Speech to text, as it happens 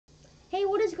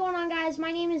is going on, guys?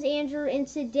 My name is Andrew, and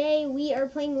today we are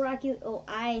playing Rocket.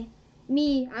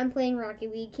 I'm playing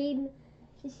Rocket League. Caden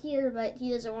is here, but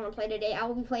he doesn't want to play today. I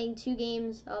will be playing 2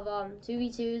 games of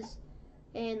 2v2s,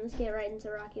 and let's get right into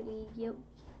Rocket League. Yep,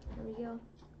 there we go.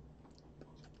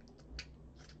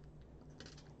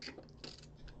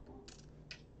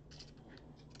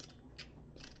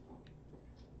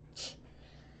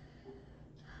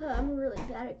 I'm really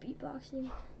bad at beatboxing.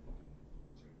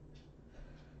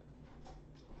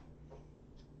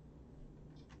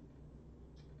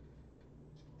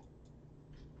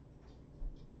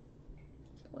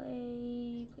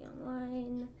 Play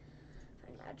online,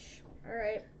 find match.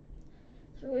 Alright,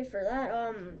 so wait for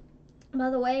that. By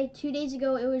the way, 2 days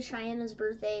ago it was Cheyenna's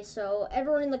birthday, so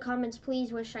everyone in the comments,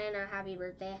 please wish Cheyenna a happy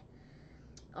birthday.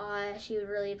 She would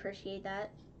really appreciate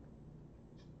that.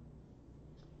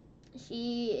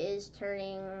 She is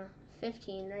turning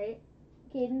 15, right?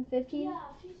 Caden, 15? Yeah,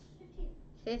 she's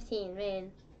 15. 15,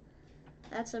 man.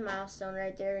 That's a milestone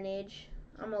right there in age.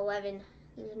 I'm 11.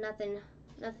 There's nothing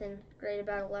great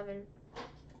about 11. I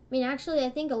mean, actually, I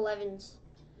think 11's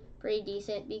pretty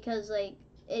decent because, like,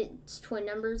 it's twin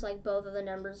numbers. Like, both of the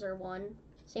numbers are 1.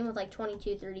 Same with, like,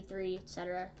 22, 33,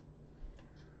 etc.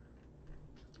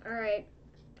 Alright.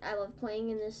 I love playing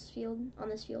in this field, on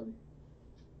this field.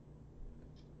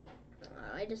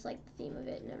 I just like the theme of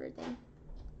it and everything.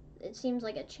 It seems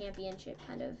like a championship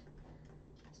kind of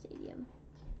stadium.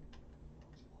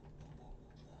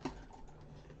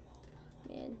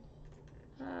 Man.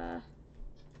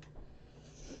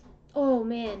 Oh,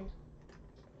 man.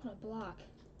 What a block.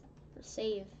 Or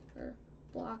save. Or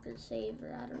block or save,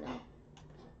 or I don't know.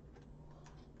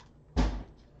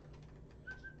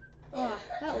 Oh,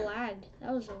 that lagged.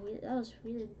 That was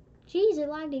weird. Jeez, it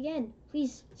lagged again.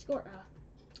 Please, score.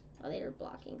 Oh, they were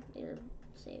blocking. They were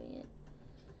saving it.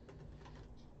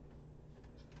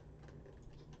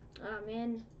 Oh,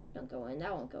 man. Don't go in.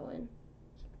 That won't go in.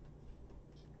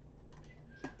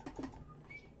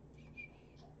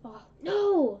 Oh,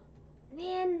 no!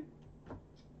 Man.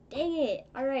 Dang it.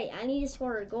 Alright, I need to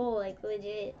score a goal, like,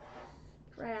 legit.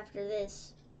 Right after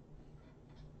this.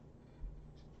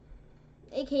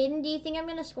 Hey, Caden, do you think I'm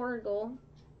going to score a goal?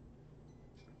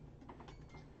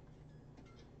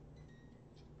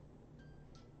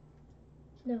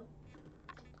 No.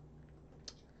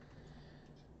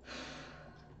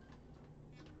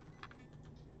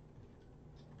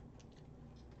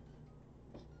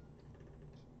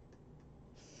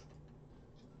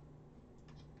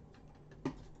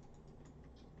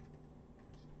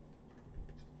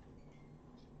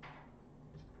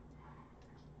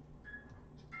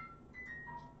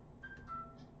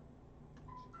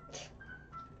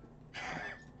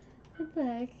 What the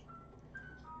heck?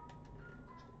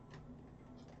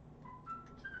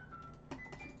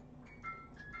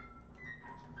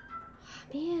 Oh,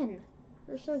 man,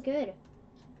 they're so good.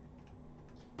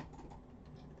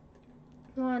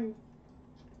 Come on.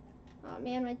 Oh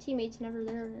man, my teammate's never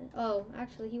there. Oh,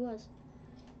 actually he was.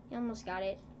 He almost got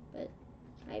it, but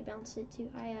I bounced it too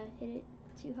high. I hit it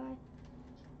too high.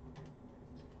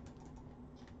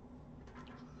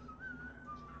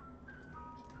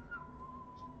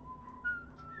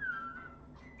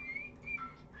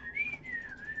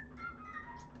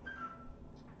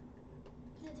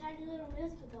 The tiny little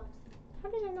musical box. How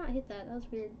did I not hit that? That was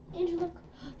weird. Andrew, look.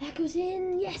 That goes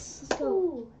in. Yes, let's go.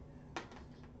 Ooh.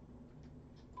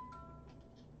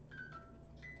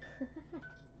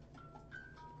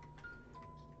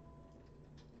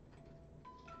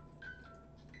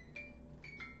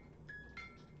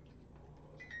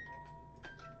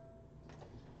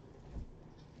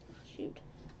 Shoot.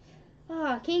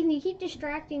 Ah, Caden, you keep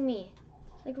distracting me.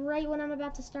 Like right when I'm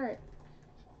about to start.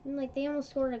 And like they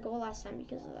almost scored a goal last time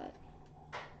because of that.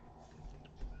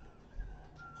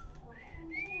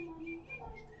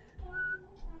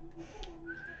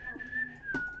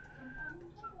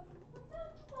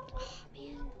 Oh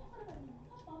man.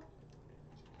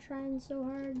 Trying so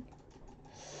hard.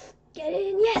 Get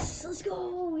in, yes, let's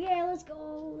go, yeah, let's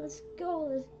go, let's go,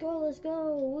 let's go, let's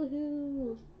go,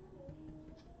 woohoo.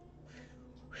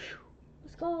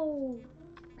 Let's go.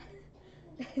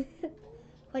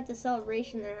 Quite the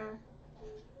celebration there, huh?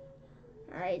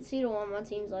 Alright, 2-1, my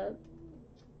team's up.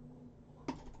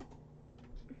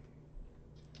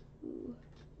 Ooh,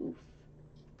 oof.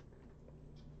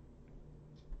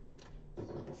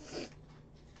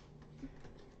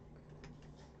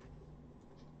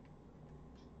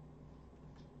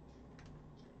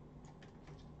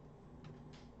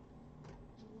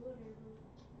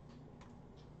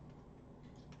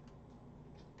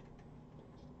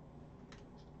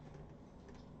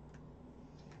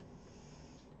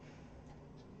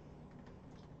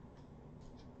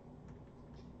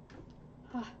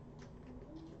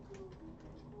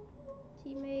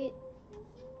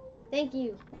 Thank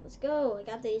you. Let's go. I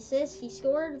got the assist. He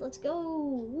scored. Let's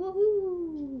go.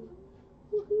 Woohoo.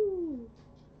 Woohoo.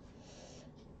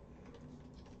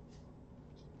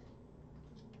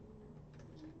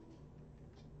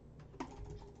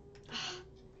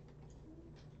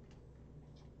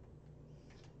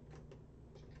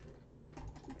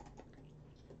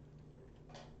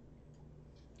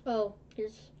 Oh,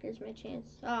 here's my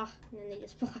chance. Ah, and then they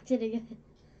just blocked it again.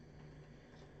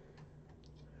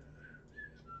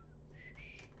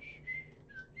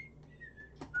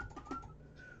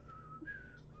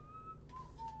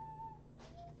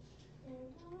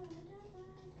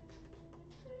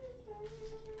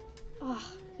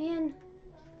 Oh, man.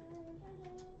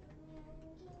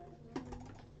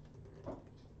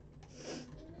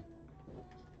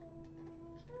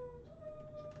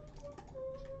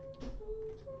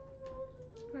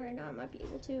 Alright, now I might be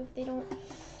able to if they don't.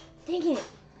 Dang it.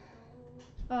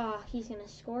 Oh, he's gonna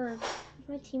score. Is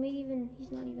my teammate even?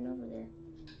 He's not even over there.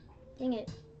 Dang it.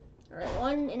 Alright,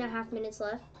 1.5 minutes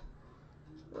left.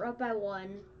 We're up by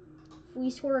 1. If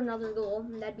we score another goal,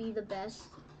 that'd be the best.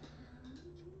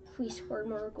 If we scored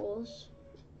more goals.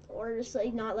 Or just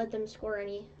like not let them score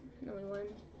any. And then we win.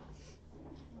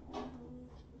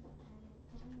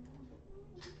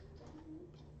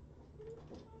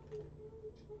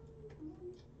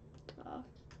 Oh.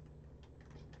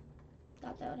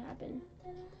 Thought that would happen.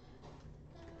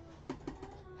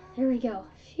 There we go.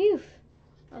 Phew.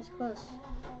 That was close.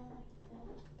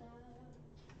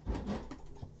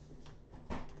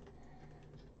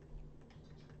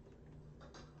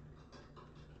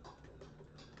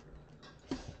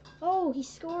 Oh, he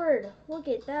scored. Look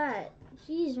at that.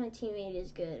 Jeez, my teammate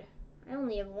is good. I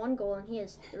only have 1 goal and he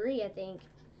has 3, I think.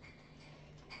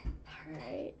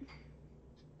 Alright.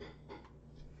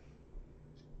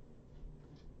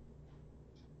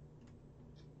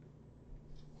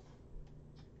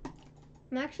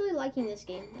 I'm actually liking this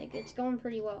game. Like, it's going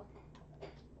pretty well.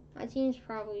 My team's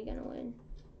probably gonna win.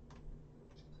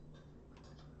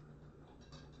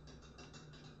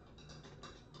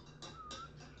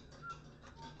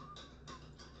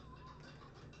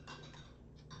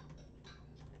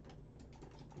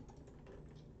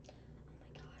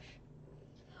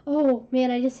 Oh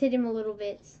man, I just hit him a little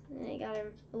bit, and I got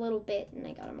him a little bit, and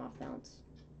I got him off bounce.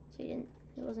 So he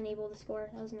wasn't able to score.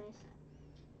 That was nice.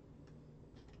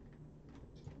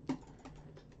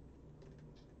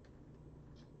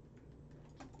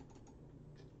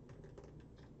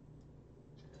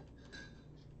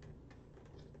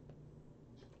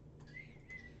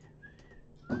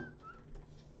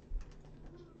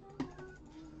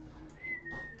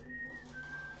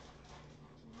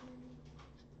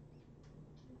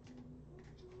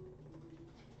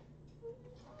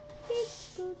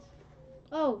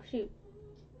 Oh shoot.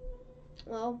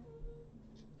 Well,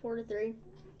 4-3.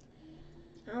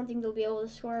 I don't think they'll be able to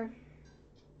score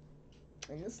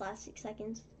in this last 6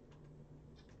 seconds.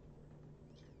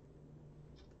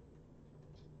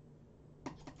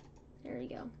 There we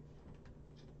go.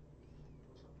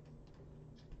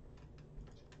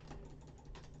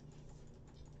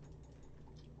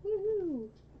 Woohoo!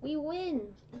 We win!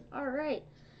 Alright.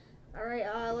 Alright,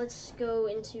 let's go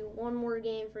into one more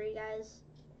game for you guys.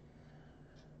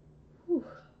 Whew.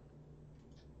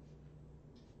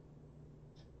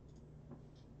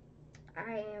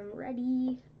 I am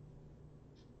ready.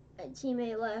 My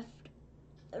teammate left.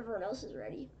 Everyone else is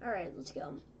ready. Alright, let's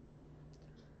go.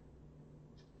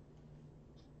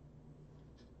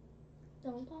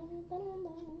 Oh,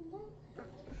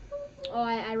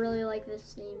 I really like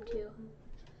this name too.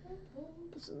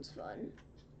 This one's fun.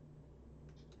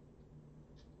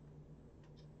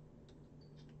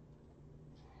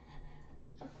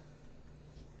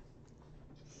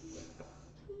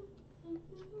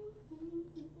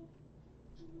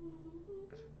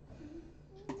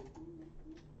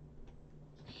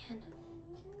 Man.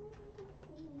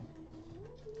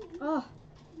 Oh,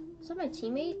 is that my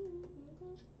teammate?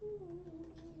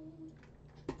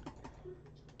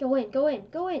 Go in, go in,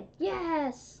 go in.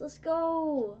 Yes, let's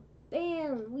go.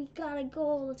 Bam, we got a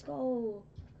goal. Let's go.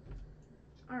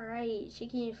 All right,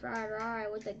 chicken fried rye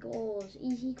with the goals.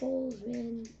 Easy goals,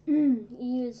 man.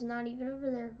 He is not even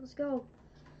over there. Let's go.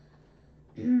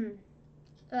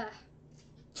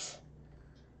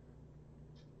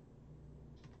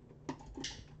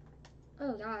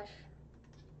 Oh gosh.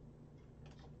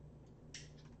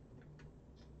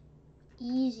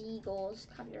 Easy goals.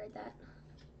 Copyright that.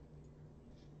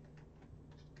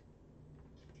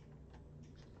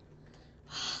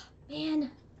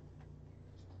 Man.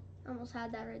 Almost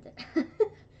had that right there.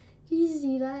 Did you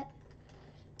see that?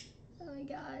 Oh my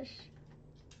gosh.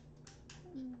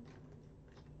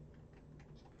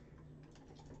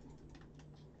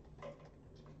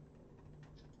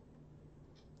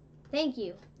 Thank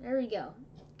you. There we go.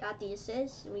 Got the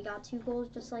assist, and we got 2 goals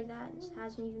just like that. It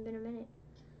hasn't even been a minute.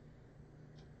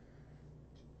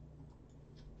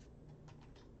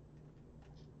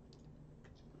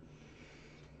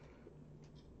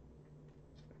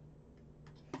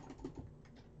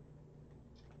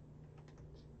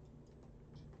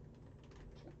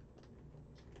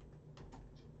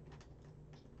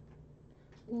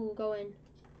 Ooh, go in.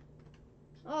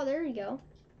 Oh, there we go.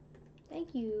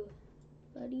 Thank you,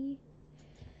 buddy.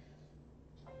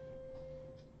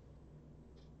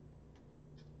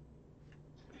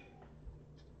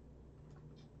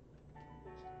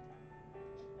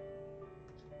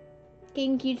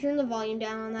 Caden, can you turn the volume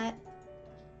down on that?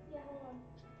 Yeah, hold on.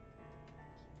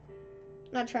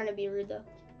 Not trying to be rude, though.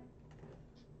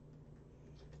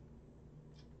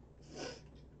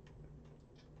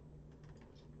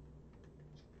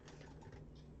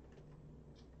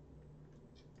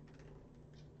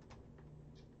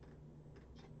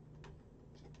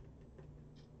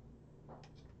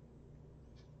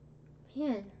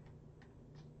 Man.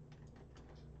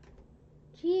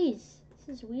 Jeez.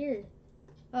 This is weird.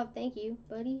 Oh, thank you,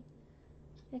 buddy.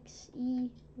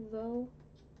 X-E-Vo.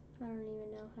 I don't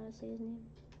even know how to say his name.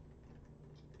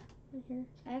 Right here.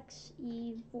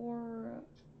 X-E-Vor.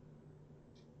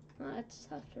 Oh, that's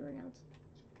tough to pronounce.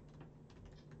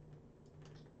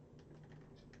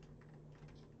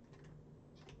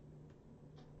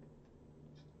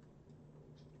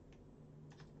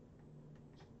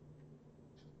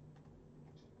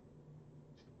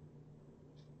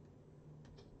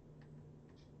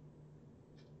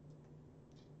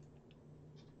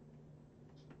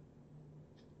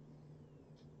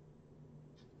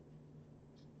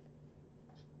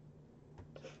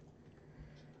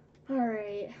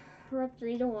 Alright. We're up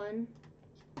 3-1.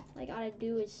 All I gotta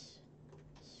do is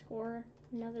score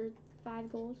another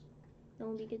 5 goals. Then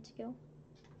we'll be good to go.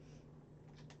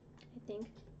 I think.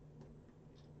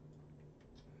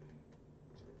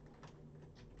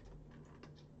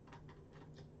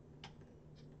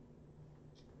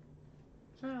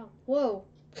 Wow. Whoa.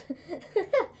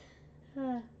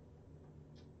 Oh,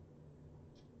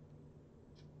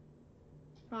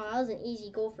 that was an easy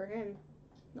goal for him.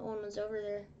 No one was over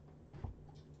there.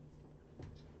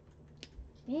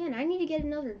 Man, I need to get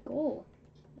another goal.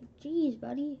 Jeez,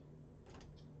 buddy.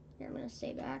 Here, I'm going to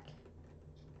stay back.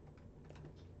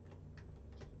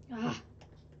 Ah.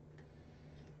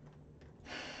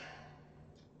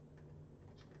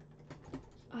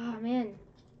 Ah, man.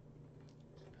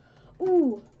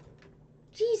 Ooh.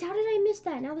 Jeez, how did I miss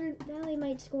that? Now they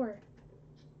might score.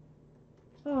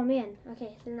 Oh, man.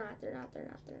 Okay, they're not.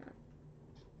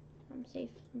 I'm safe.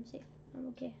 I'm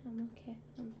okay.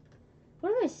 What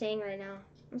am I saying right now?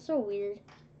 I'm so weird.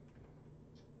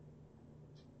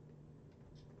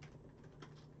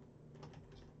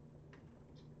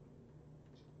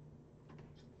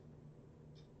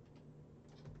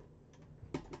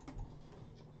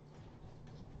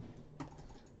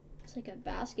 It's like a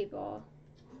basketball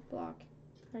block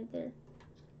right there.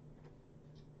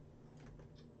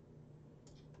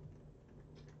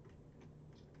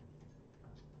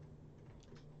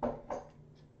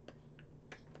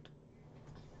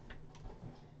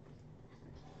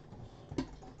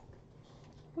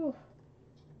 Whew.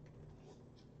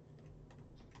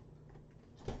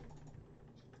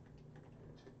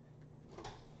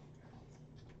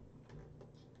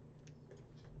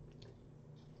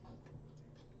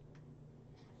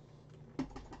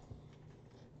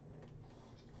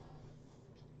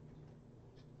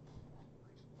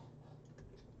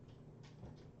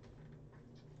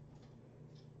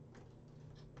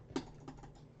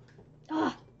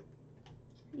 Ah!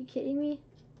 Are you kidding me?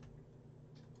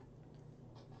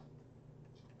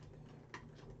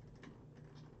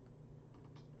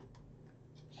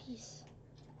 Jeez.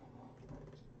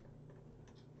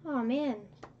 Oh, man.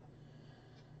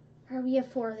 Alright, we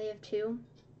have 4. They have 2.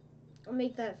 I'll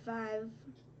make that 5.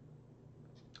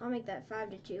 I'll make that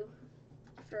 5-2.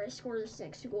 After I score this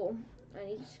next goal. I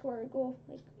need to score a goal.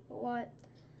 Like, a lot.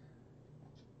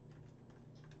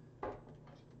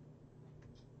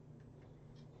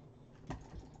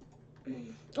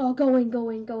 Oh, go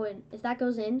in. If that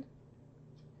goes in.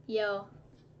 Yo,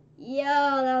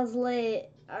 that was lit.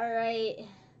 Alright.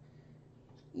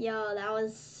 Yo, that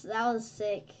was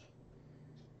sick.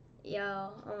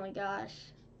 Yo, oh my gosh.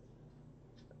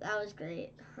 That was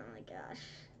great. Oh my gosh.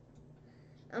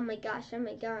 Oh my gosh. Oh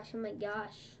my gosh. Oh my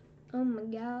gosh. Oh my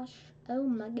gosh. Oh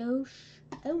my gosh.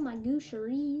 Oh my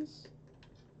gooseries.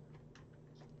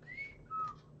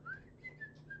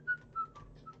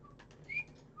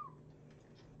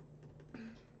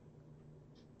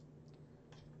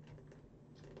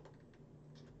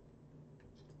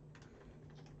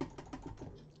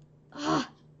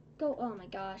 go. Oh my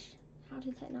gosh. How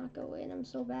did that not go in? I'm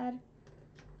so bad.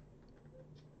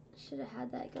 Should have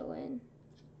had that go in.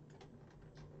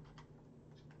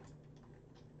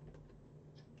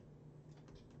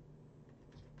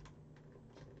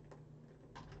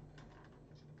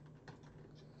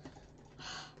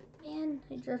 Man,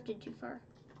 I drifted too far.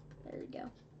 There we go.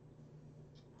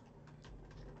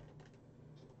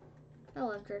 I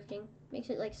love drifting. Makes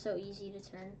it like so easy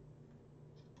to turn.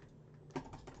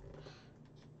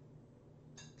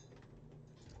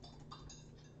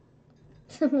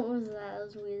 What was that? That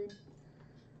was weird.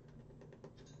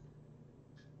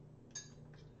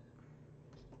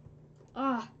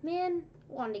 Ah, man.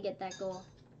 Wanted to get that goal.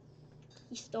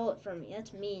 He stole it from me.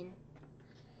 That's mean.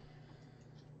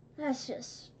 That's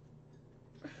just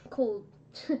cold.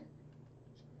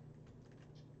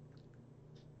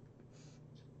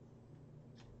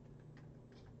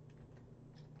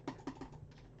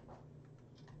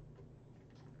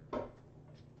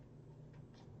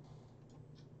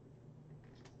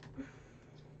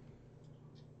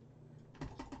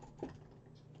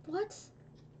 What?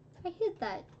 I hit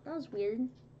that. That was weird.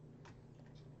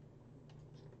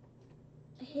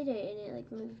 I hit it and it like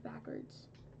moved backwards.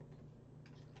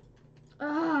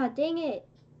 Ah, dang it.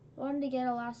 Wanted to get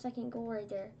a last second goal right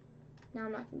there. Now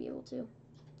I'm not going to be able to.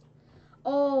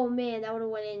 Oh, man, that would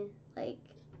have went in. Like,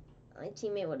 my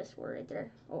teammate would have scored right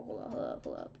there. Oh,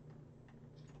 hold up.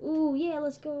 Ooh, yeah,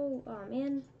 let's go. Oh,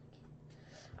 man.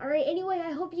 Alright, anyway,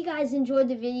 I hope you guys enjoyed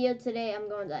the video today. I'm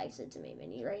going to exit to main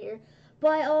menu right here.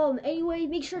 But, anyway,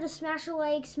 make sure to smash a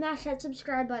like, smash that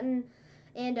subscribe button.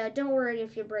 And, don't worry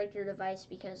if you break your device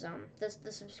because,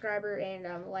 the subscriber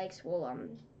and, likes will,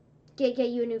 get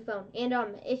you a new phone. And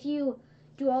if you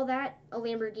do all that, a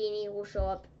Lamborghini will show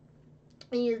up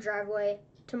in your driveway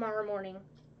tomorrow morning.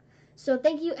 So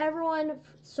thank you everyone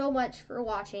so much for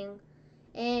watching,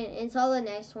 and until the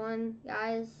next one,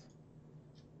 guys,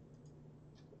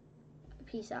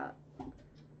 peace out.